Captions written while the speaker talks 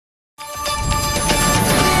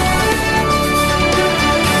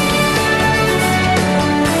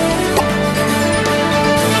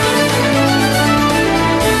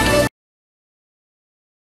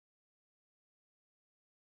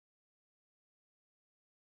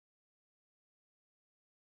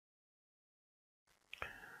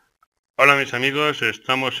Hola mis amigos,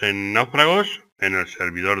 estamos en Naufragos, en el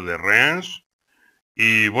servidor de Reans.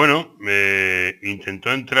 Y bueno, me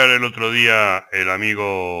intentó entrar el otro día el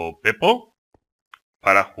amigo Pepo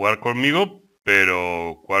para jugar conmigo,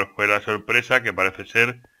 pero ¿cuál fue la sorpresa? Que parece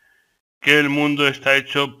ser que el mundo está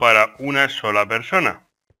hecho para una sola persona.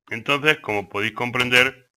 Entonces, como podéis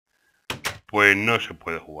comprender, pues no se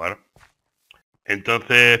puede jugar.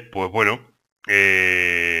 Entonces, pues bueno,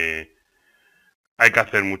 hay que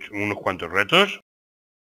hacer unos cuantos retos.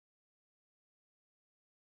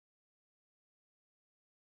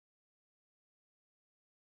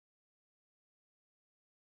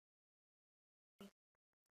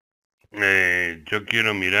 Yo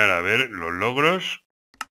quiero mirar a ver los logros.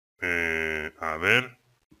 A ver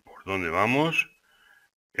por dónde vamos.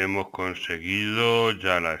 Hemos conseguido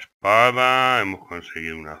ya la espada, hemos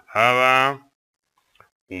conseguido una azada,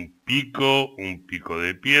 un pico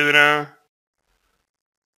de piedra.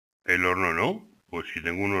 El horno no, pues si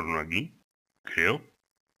tengo un horno aquí, creo.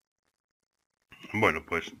 Bueno,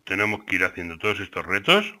 pues tenemos que ir haciendo todos estos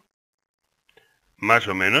retos. Más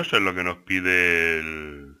o menos es lo que nos pide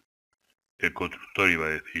el constructor, iba a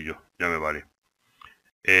decir yo, ya me vale.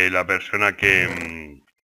 La persona que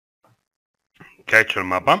ha hecho el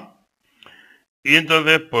mapa. Y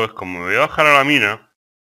entonces, pues como me voy a bajar a la mina,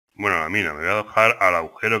 bueno, a la mina, me voy a bajar al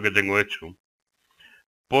agujero que tengo hecho,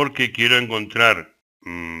 porque quiero encontrar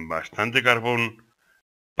bastante carbón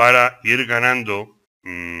para ir ganando,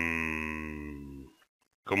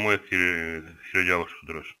 ¿cómo decir yo a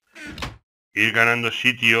vosotros? Ir ganando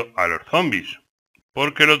sitio a los zombies.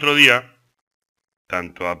 Porque el otro día,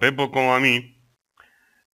 tanto a Pepo como a mí,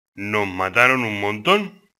 nos mataron un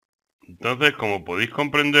montón. Entonces, como podéis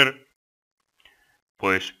comprender,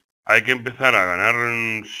 pues hay que empezar a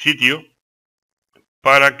ganar sitio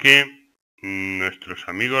para que nuestros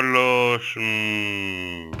amigos los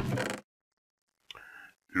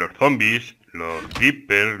zombies, los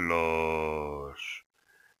creepers, los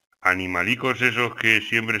animalicos esos que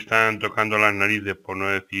siempre están tocando las narices, por no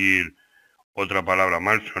decir otra palabra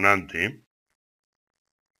malsonante,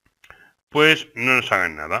 pues no nos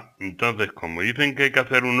hagan nada. Entonces, como dicen que hay que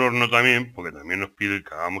hacer un horno también, porque también nos piden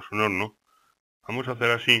que hagamos un horno, vamos a hacer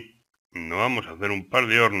así. Nos vamos a hacer un par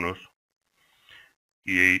de hornos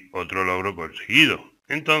y otro logro conseguido.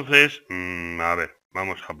 Entonces, a ver,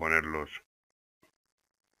 vamos a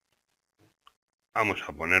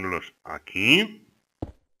ponerlos aquí.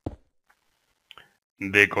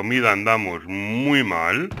 De comida andamos muy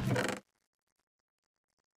mal.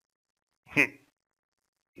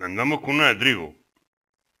 Andamos con una de trigo.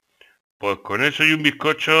 Pues con eso y un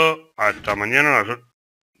bizcocho hasta mañana a las 8.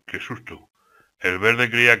 Qué susto. El verde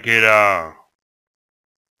creía que era...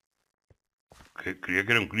 creía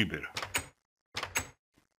que era un creeper.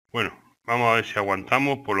 Bueno, vamos a ver si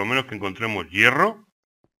aguantamos. Por lo menos que encontremos hierro.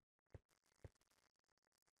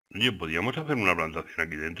 Oye, ¿podríamos hacer una plantación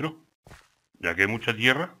aquí dentro? Ya que hay mucha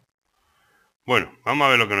tierra. Bueno, vamos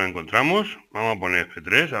a ver lo que nos encontramos. Vamos a poner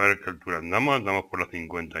F3, a ver a qué altura andamos. Andamos por la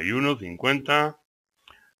 51, 50.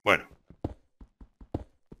 Bueno.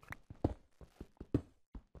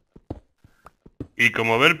 Y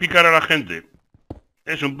como ver picar a la gente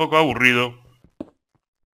es un poco aburrido.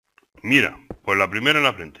 Mira, pues la primera en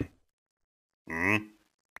la frente.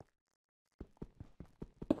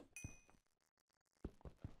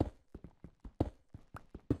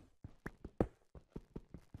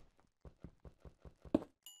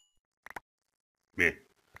 Bien.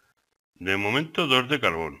 De momento 2 de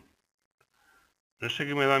carbón. No sé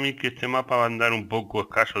qué me da a mí que este mapa va a andar un poco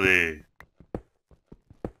escaso de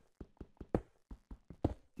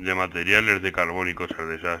materiales de carbón y cosas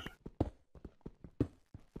de esas.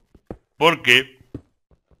 Porque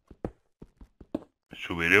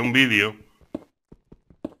subiré un vídeo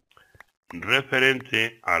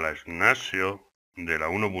referente a la Snasio de la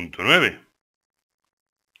 1.9.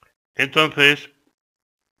 Entonces,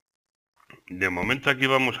 de momento aquí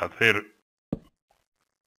vamos a hacer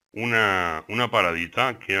una paradita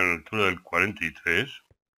aquí a la altura del 43.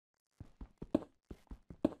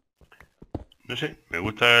 No sé, me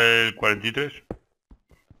gusta el 43.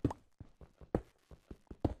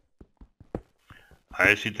 A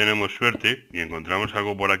ver si tenemos suerte y encontramos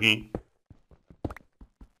algo por aquí.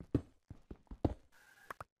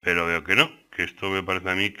 Pero veo que no, que esto me parece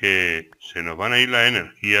a mí que se nos van a ir las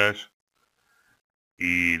energías.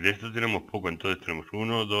 Y de esto tenemos poco, entonces tenemos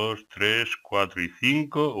 1, 2, 3, 4 y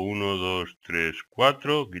 5. 1, 2, 3,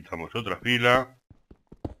 4. Quitamos otra fila.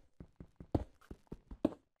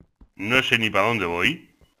 No sé ni para dónde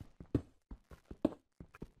voy.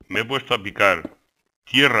 Me he puesto a picar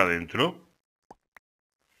tierra adentro.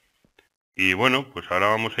 Y bueno, pues ahora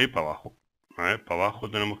vamos a ir para abajo. A ver, para abajo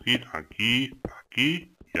tenemos que ir aquí,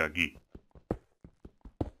 aquí y aquí.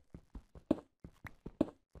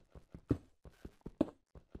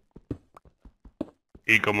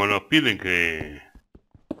 Y como nos piden que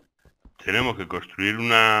tenemos que construir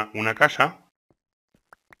una casa,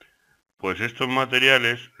 pues estos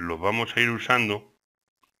materiales los vamos a ir usando.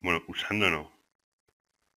 Bueno, usando no.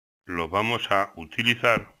 Los vamos a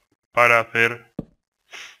utilizar para hacer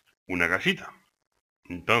una casita.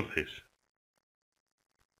 Entonces,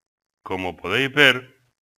 como podéis ver,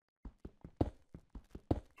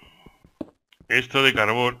 esto de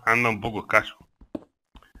carbón anda un poco escaso.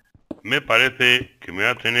 Me parece que me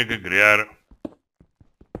voy a tener que crear,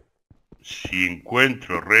 si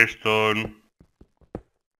encuentro redstone,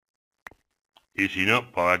 y si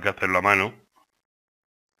no, pues hay que hacerlo a mano,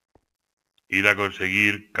 ir a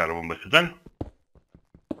conseguir carbón vegetal.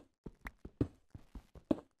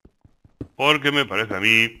 Porque me parece a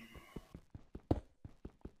mí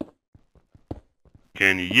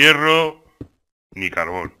que ni hierro ni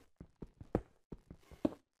carbón.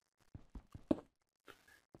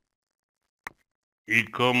 Y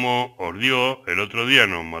como os digo, el otro día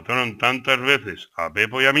nos mataron tantas veces a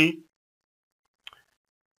Pepo y a mí,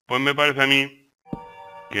 pues me parece a mí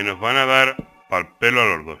que nos van a dar pal pelo a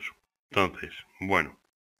los dos. Entonces, bueno.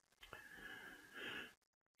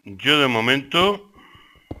 Yo de momento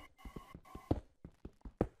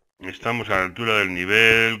estamos a la altura del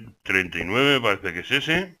nivel 39, parece que es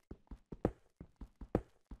ese.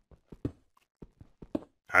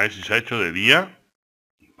 A ver si se ha hecho de día.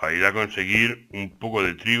 Para ir a conseguir un poco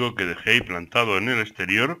de trigo que dejé ahí plantado en el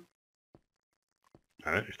exterior.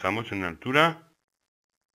 A ver, estamos en la altura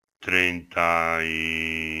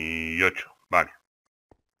 38. Vale.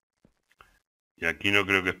 Y aquí no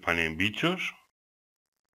creo que spanen bichos.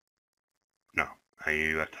 No,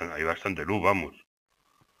 hay bastante luz, vamos.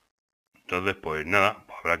 Entonces, pues nada,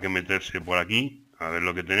 pues habrá que meterse por aquí a ver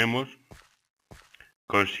lo que tenemos.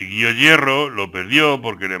 Consiguió hierro, lo perdió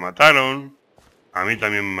porque le mataron. A mí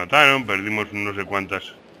también me mataron, perdimos no sé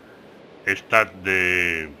cuántas stats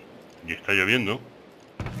de... Y está lloviendo.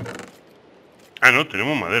 Ah, no,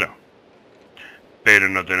 tenemos madera. Pero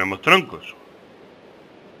no tenemos troncos.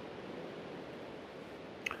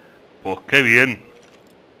 Pues qué bien.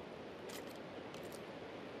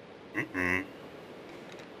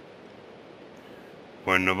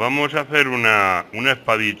 Pues nos vamos a hacer una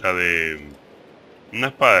espadita de... Una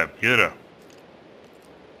espada de piedra.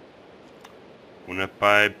 Una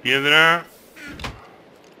espada de piedra.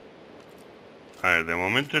 A ver, de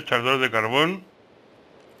momento estas dos de carbón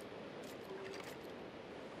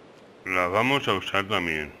las vamos a usar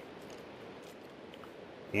también.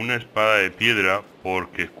 Una espada de piedra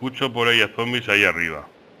porque escucho por ahí a zombies ahí arriba.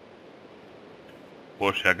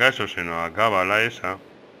 Por si acaso se nos acaba la esa.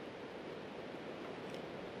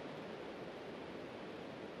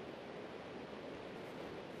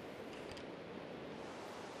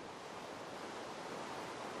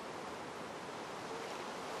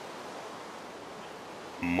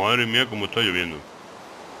 Madre mía, cómo está lloviendo.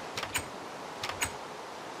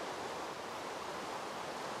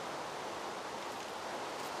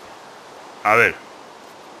 A ver.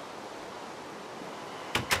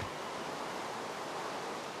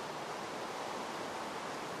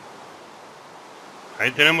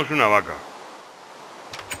 Ahí tenemos una vaca.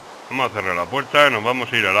 Vamos a cerrar la puerta, nos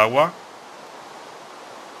vamos a ir al agua.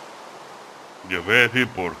 Y os voy a decir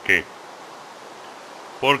por qué.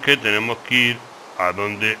 Porque tenemos que ir a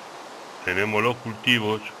donde tenemos los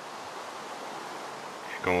cultivos.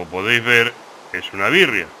 Que como podéis ver, es una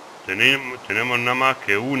birria. Tenemos nada más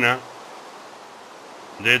que una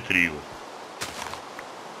de trigo.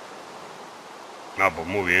 Ah, pues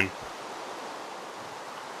muy bien.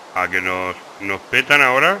 A que nos petan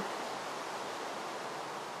ahora.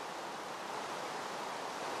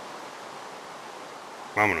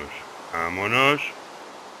 Vámonos. Vámonos.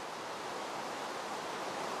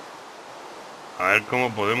 A ver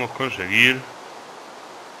cómo podemos conseguir.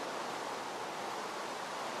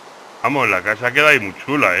 Vamos, la casa queda ahí muy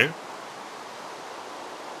chula, ¿eh?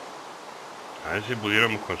 A ver si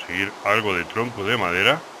pudiéramos conseguir algo de tronco de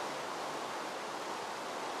madera.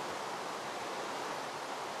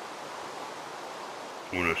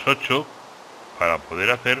 Unos 8 para poder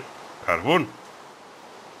hacer carbón.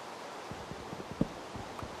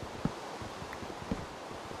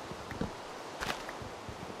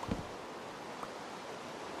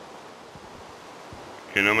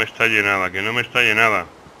 Que no me está llenada, que no me está llenada.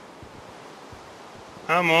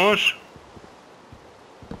 Vamos.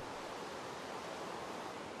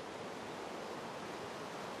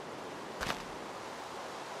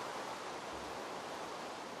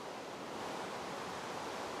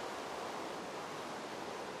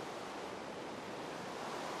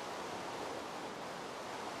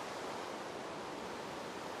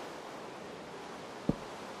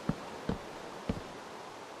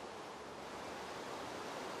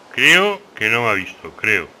 Creo que no me ha visto,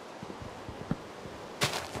 creo.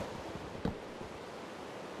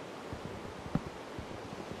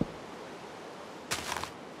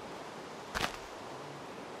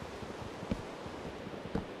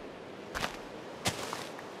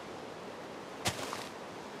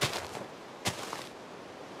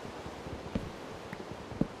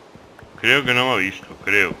 Creo que no me ha visto,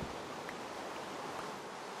 creo.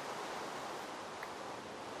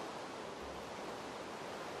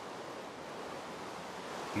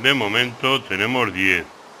 De momento tenemos 10.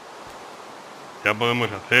 Ya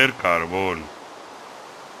podemos hacer carbón.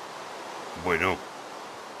 Bueno.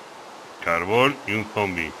 Carbón y un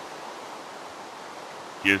zombie.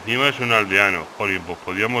 Y encima es un aldeano. Joder, pues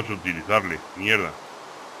podríamos utilizarle. Mierda.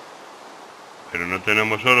 Pero no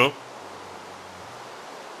tenemos oro.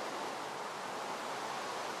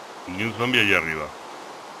 Ni un zombie allí arriba.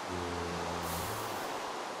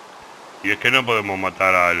 Y es que no podemos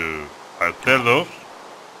matar al cerdo.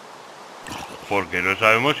 Porque no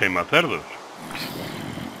sabemos si hay más cerdos.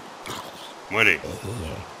 Muere.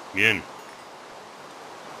 Bien.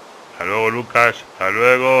 Hasta luego, Lucas. Hasta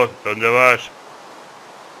luego. ¿Dónde vas?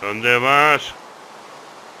 ¿Dónde vas?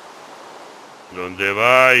 ¿Dónde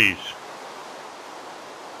vais?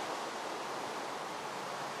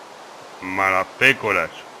 Malas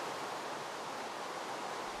pécoras.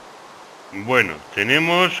 Bueno,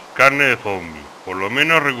 tenemos carne de zombie. Por lo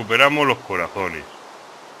menos recuperamos los corazones.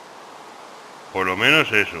 Por lo menos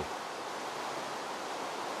eso.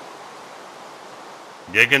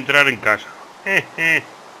 Y hay que entrar en casa. Qué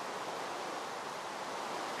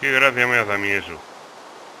gracia me hace a mí eso.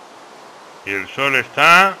 Y el sol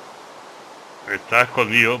está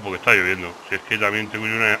escondido porque está lloviendo. Si es que también tengo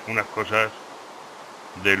unas cosas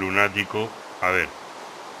de lunático. A ver.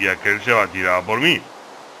 Y aquel se va a tirar por mí.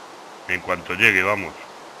 En cuanto llegue, vamos.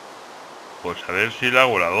 Pues a ver si le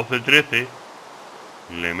hago la 12-13.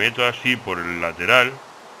 Le meto así por el lateral.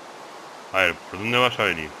 A ver, ¿por dónde vas a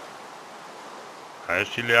venir? A ver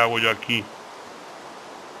si le hago yo aquí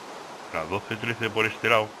la 12-13 por este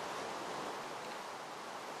lado.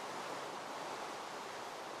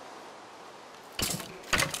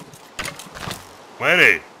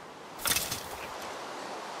 ¡Muere!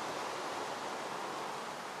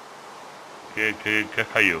 ¿Qué has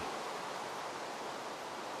caído?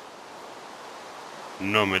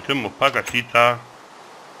 Nos metemos para casita.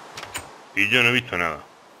 Y yo no he visto nada.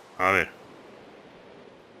 A ver.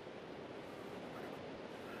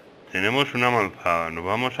 Tenemos una manzana. Nos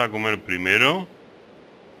vamos a comer primero.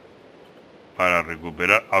 Para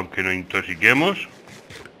recuperar, aunque nos intoxiquemos,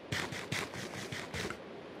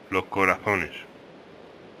 los corazones.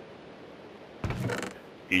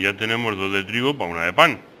 Y ya tenemos 2 de trigo para una de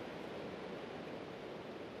pan.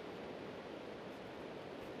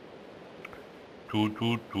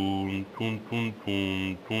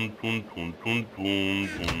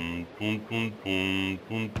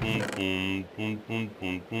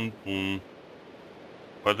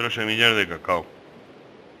 Cuatro semillas de cacao.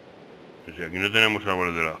 O sea, aquí no tenemos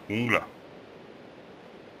árboles de la jungla.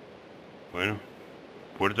 Bueno,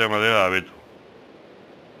 puerta de madera de abeto.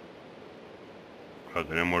 Claro,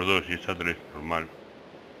 tenemos 2 y esta 3, normal.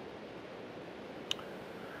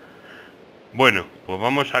 Bueno, pues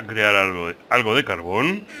vamos a crear algo de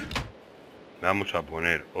carbón. Vamos a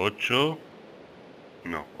poner 8.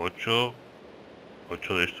 No, 8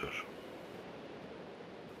 de estos.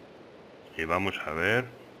 Y vamos a ver.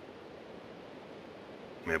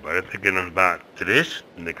 Me parece que nos da 3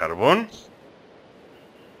 de carbón.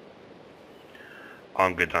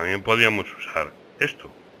 Aunque también podríamos usar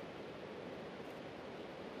esto.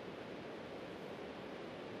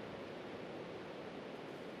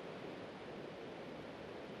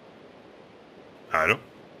 Claro.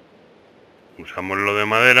 Usamos lo de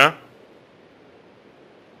madera.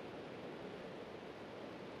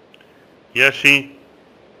 Y así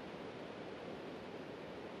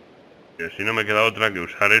no me queda otra que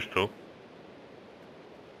usar esto.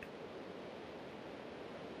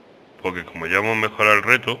 Porque como ya hemos mejorado el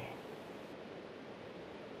reto.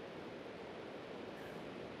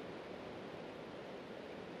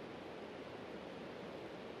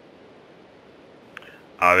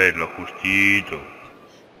 A ver, lo justito.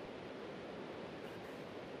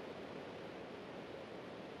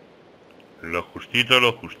 Lo justito,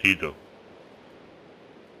 lo justito.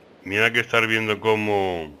 Mira que estar viendo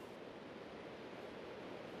cómo...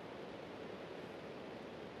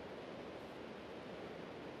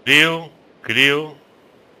 Creo...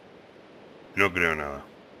 No creo nada.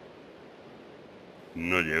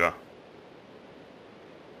 No llega.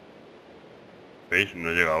 ¿Veis?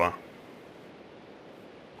 No llegaba.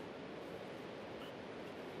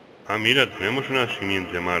 Ah, mira, tenemos una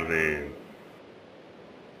simiente más de...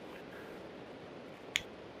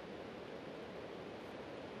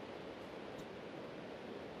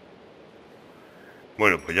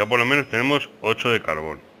 Bueno, pues ya por lo menos tenemos 8 de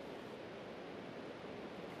carbón.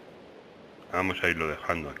 Vamos a irlo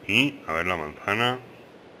dejando aquí. A ver la manzana.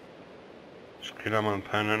 Es que la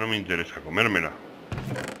manzana no me interesa comérmela.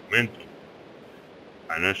 Un momento.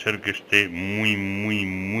 A no ser que esté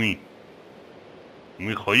muy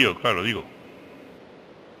jodido, claro, digo.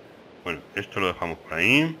 Bueno, esto lo dejamos por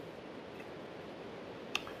ahí.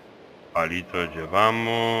 Palitos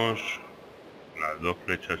llevamos. Las 2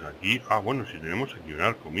 flechas aquí. Ah, bueno, si tenemos aquí un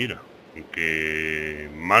arco, mira. Aunque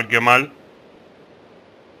mal que mal.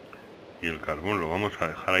 Y el carbón lo vamos a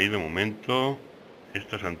dejar ahí de momento.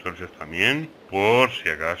 Estas antorchas también, por si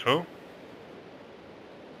acaso.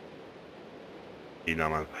 Y la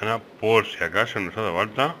manzana, por si acaso nos hace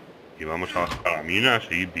falta. Y vamos a bajar a la mina, a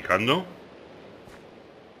seguir picando. A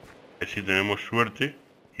ver si tenemos suerte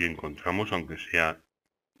y encontramos, aunque sea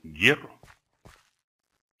hierro.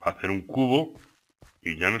 Para hacer un cubo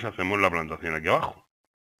y ya nos hacemos la plantación aquí abajo.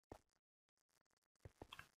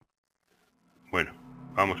 Bueno,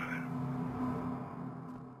 vamos a ver.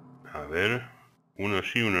 A ver, uno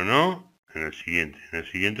sí, uno no. En el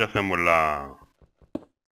siguiente hacemos la...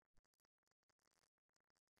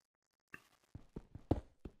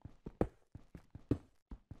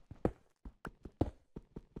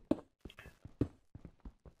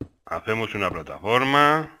 Hacemos una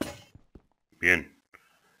plataforma. Bien.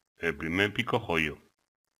 El primer pico joyo.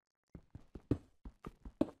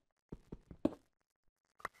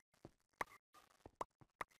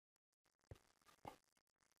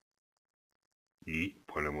 Y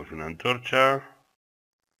ponemos una antorcha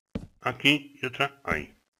aquí y otra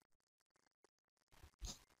ahí.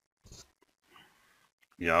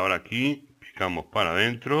 Y ahora aquí picamos para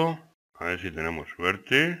adentro. A ver si tenemos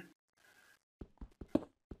suerte.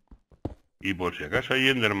 Y por si acaso hay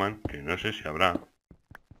Enderman, que no sé si habrá.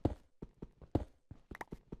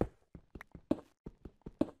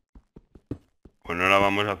 Pues no la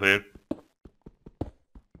vamos a hacer.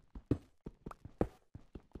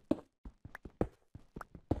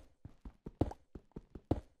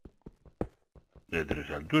 De 3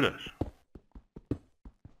 alturas.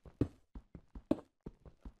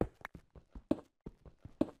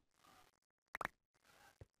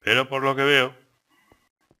 Pero por lo que veo,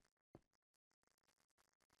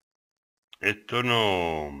 esto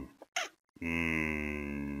no...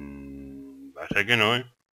 va a ser que no,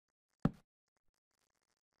 ¿eh?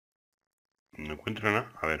 No encuentro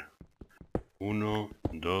nada. A ver. 1,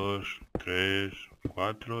 2, 3,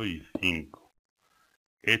 4 y 5.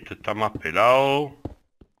 Esto está más pelado.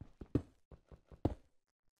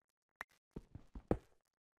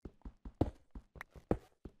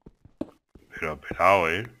 Pero pelado,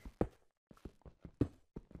 ¿eh?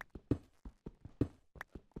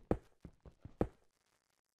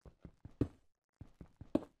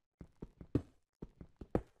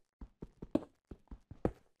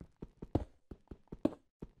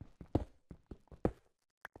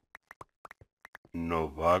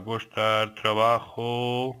 Nos va a costar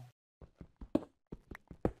trabajo.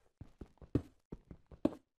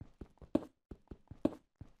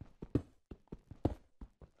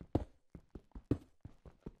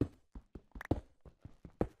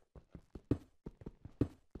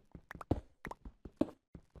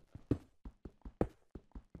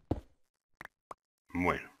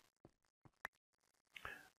 Bueno.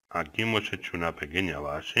 Aquí hemos hecho una pequeña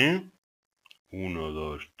base. 1,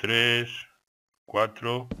 2, 3,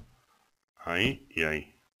 4. Ahí y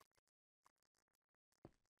ahí.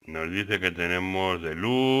 Nos dice que tenemos de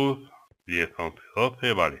luz 10, 11,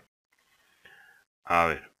 12, vale. A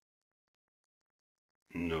ver.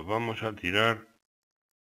 Nos vamos a tirar.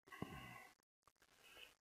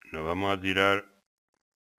 Nos vamos a tirar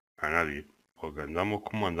a nadie. Porque andamos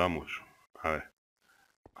como andamos. A ver.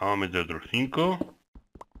 Vamos a meter otros 5.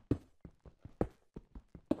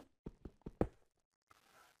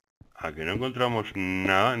 A que no encontramos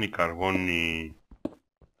nada, ni carbón, ni...